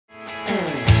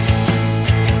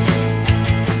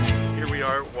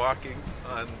walking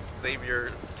on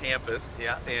Xavier's campus.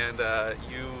 Yeah. And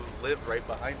you lived right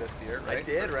behind us here, right? I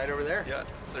did, right over there. Yeah.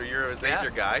 So you're a Xavier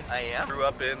guy. I am. Grew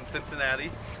up in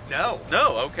Cincinnati. No.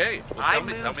 No. Okay. Well, I tell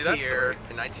moved me that here story.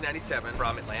 in 1997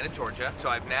 from Atlanta, Georgia. So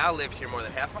I've now lived here more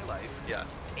than half my life. Yes.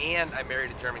 And I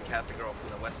married a German Catholic girl from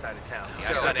the west side of town. Yeah,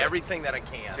 So I've done okay. everything that I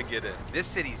can To get in. This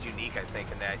city's unique, I think,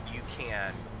 in that you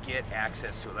can get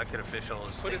access to elected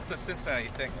officials. But it's the Cincinnati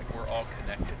thing. Like we're all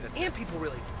connected. And people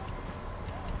really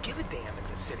give a damn in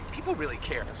this city. People really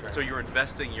care. So you're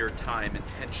investing your time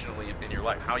intentionally in your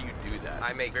life. How you do that?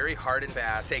 I make very hard and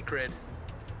fast, sacred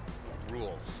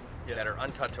rules that are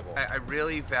untouchable. I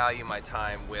really value my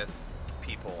time with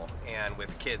people and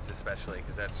with kids especially,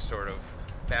 because that's sort of,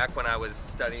 back when I was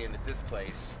studying at this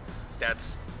place,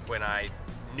 that's when I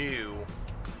knew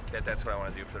that that's what I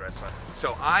want to do for the rest of my life.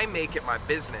 So I make it my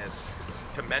business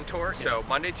to mentor. So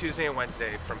Monday, Tuesday, and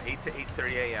Wednesday from 8 to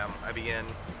 8:30 a.m. I begin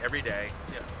every day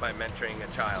by mentoring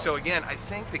a child. So again, I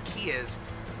think the key is,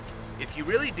 if you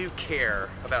really do care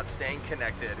about staying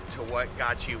connected to what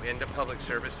got you into public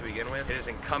service to begin with, it is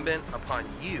incumbent upon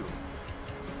you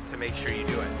to make sure you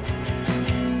do it.